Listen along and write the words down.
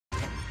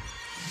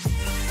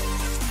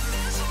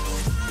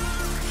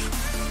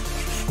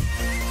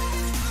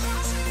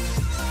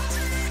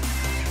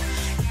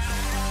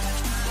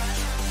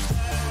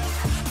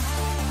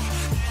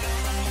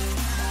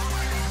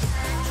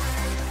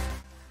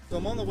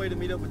the way to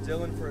meet up with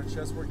Dylan for a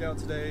chest workout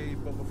today,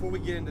 but before we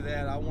get into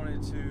that, I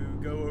wanted to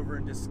go over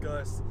and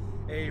discuss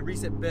a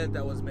recent bet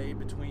that was made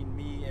between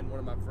me and one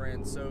of my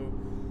friends. So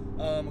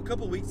a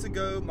couple weeks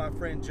ago, my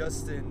friend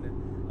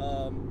Justin,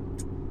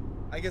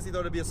 I guess he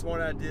thought it'd be a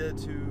smart idea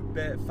to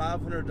bet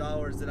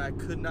 $500 that I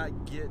could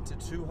not get to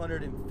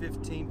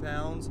 215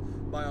 pounds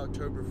by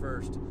October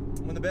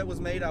 1st. When the bet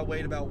was made, I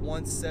weighed about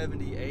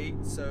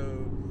 178,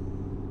 so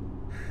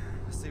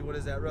let's see, what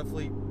is that,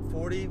 roughly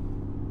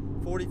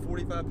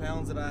 45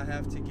 pounds that I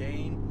have to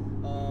gain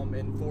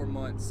in 4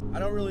 months. I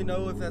don't really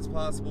know if that's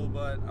possible,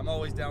 but I'm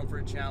always down for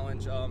a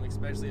challenge,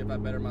 especially if I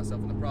better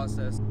myself in the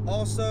process.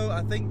 Also,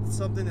 I think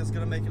something that's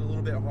gonna make it a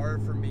little bit harder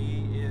for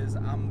me is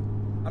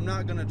I'm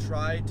not gonna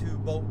try to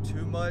bulk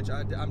too much.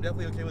 I'm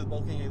definitely okay with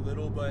bulking a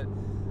little, but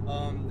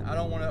I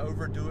don't want to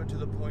overdo it to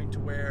the point to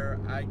where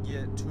I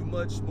get too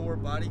much more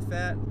body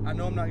fat. I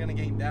know I'm not going to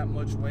gain that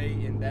much weight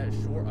in that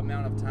short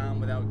amount of time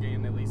without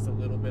gaining at least a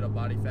little bit of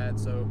body fat.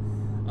 So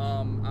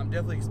I'm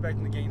definitely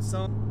expecting to gain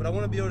some, but I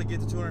want to be able to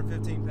get to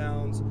 215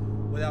 pounds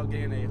without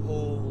gaining a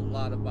whole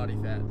lot of body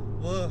fat.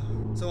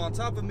 So on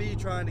top of me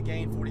trying to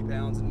gain 40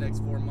 pounds in the next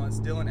 4 months,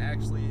 Dylan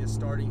actually is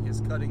starting his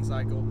cutting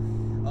cycle.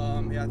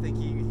 Yeah, I think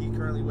he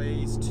currently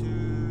weighs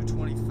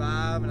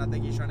 225, and I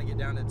think he's trying to get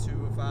down to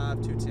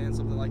 205, 210,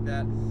 something like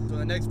that. So in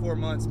the next 4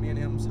 months, me and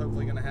him's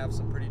hopefully going to have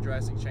some pretty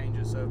drastic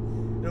changes. So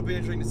it'll be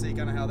interesting to see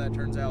kind of how that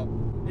turns out.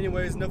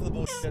 Anyways, enough of the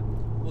bullshit.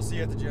 We'll see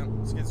you at the gym.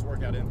 Let's get this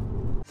workout in.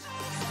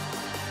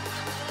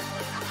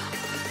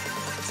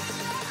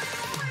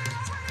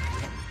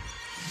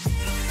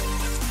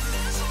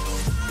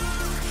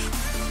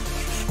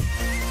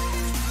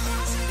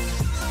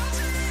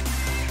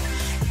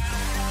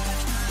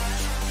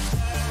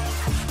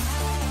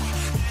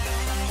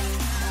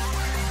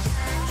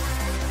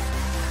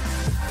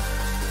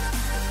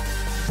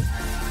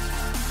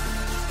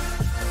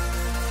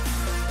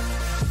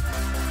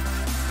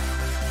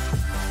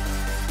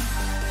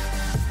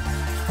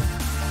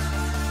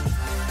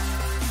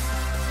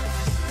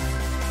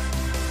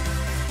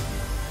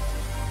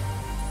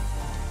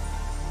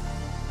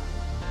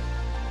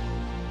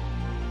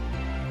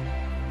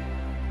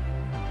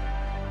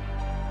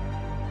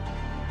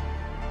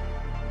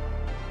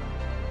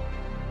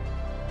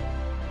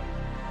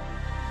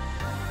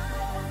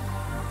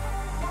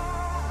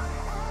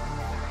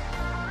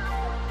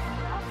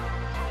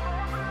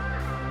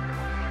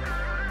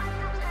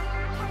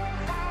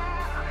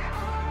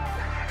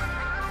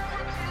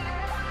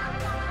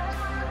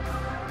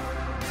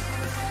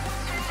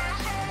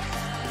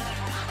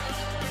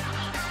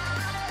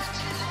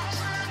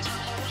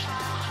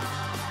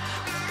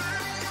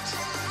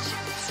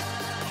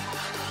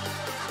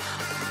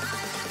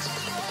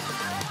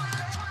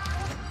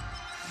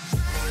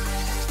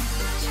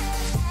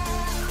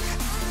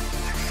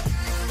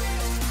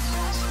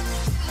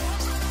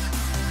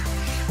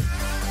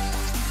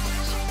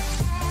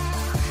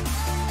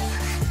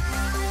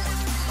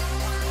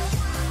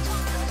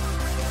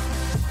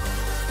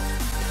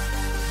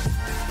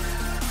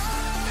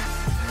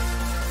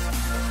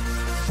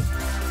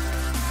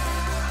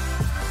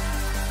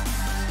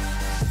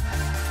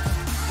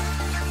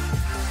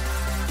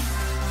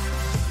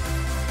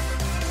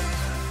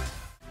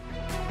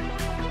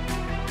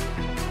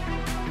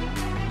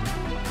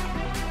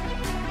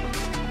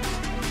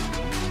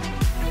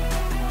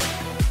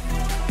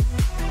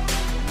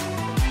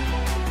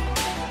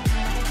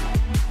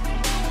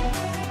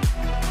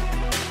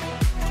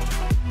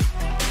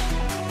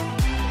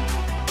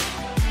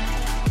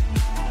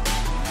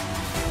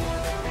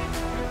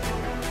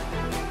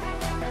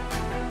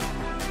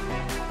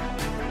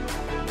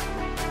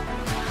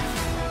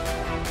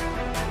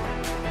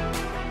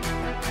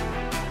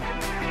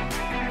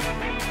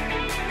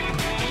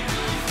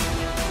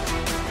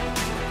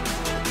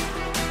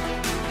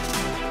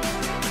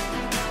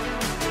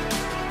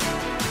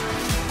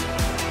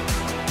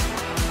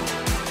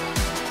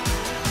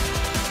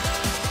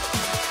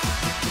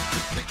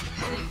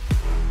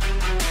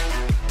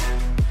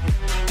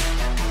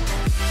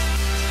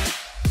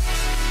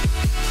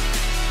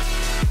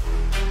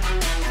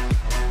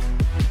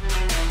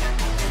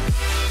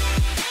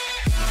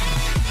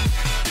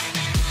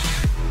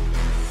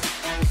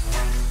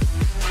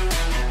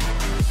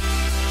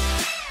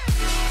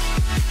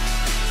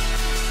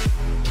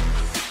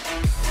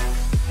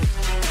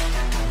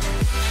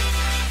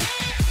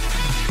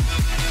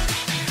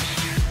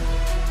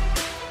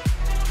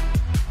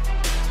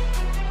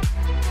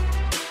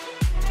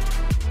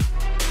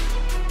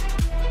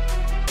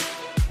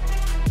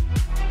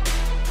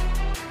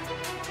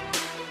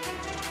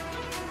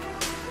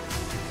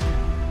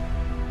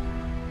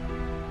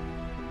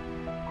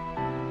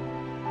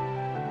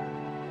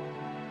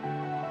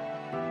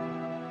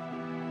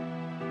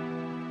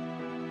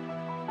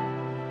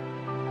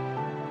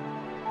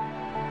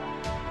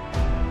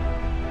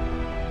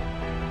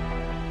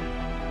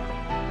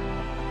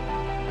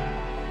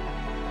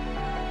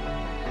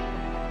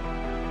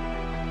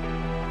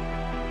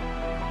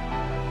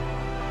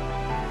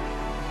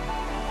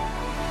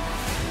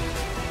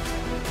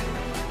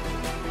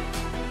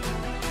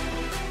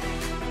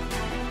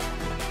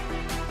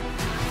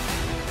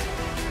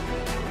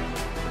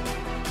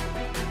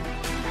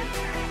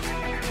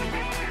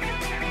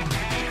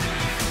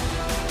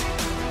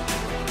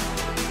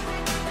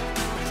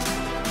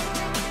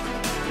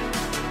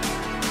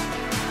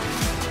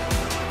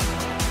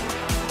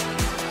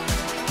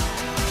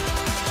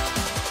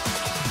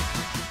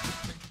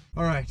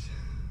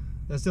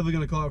 that's definitely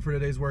going to call it for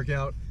today's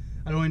workout.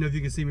 I don't even know if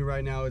you can see me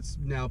right now. It's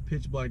now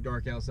pitch black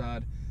dark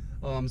outside.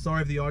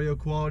 Sorry if the audio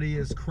quality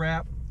is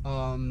crap.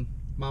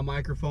 My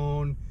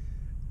microphone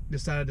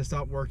decided to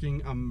stop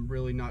working. I'm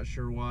really not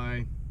sure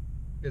why.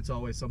 It's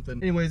always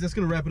something. Anyways, that's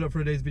going to wrap it up for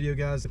today's video,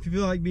 guys. If you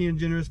feel like being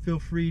generous, feel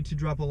free to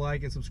drop a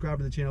like and subscribe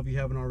to the channel if you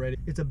haven't already.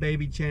 It's a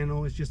baby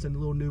channel. It's just a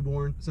little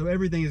newborn. So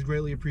everything is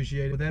greatly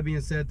appreciated. With that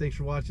being said, thanks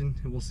for watching,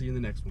 and we'll see you in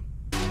the next one.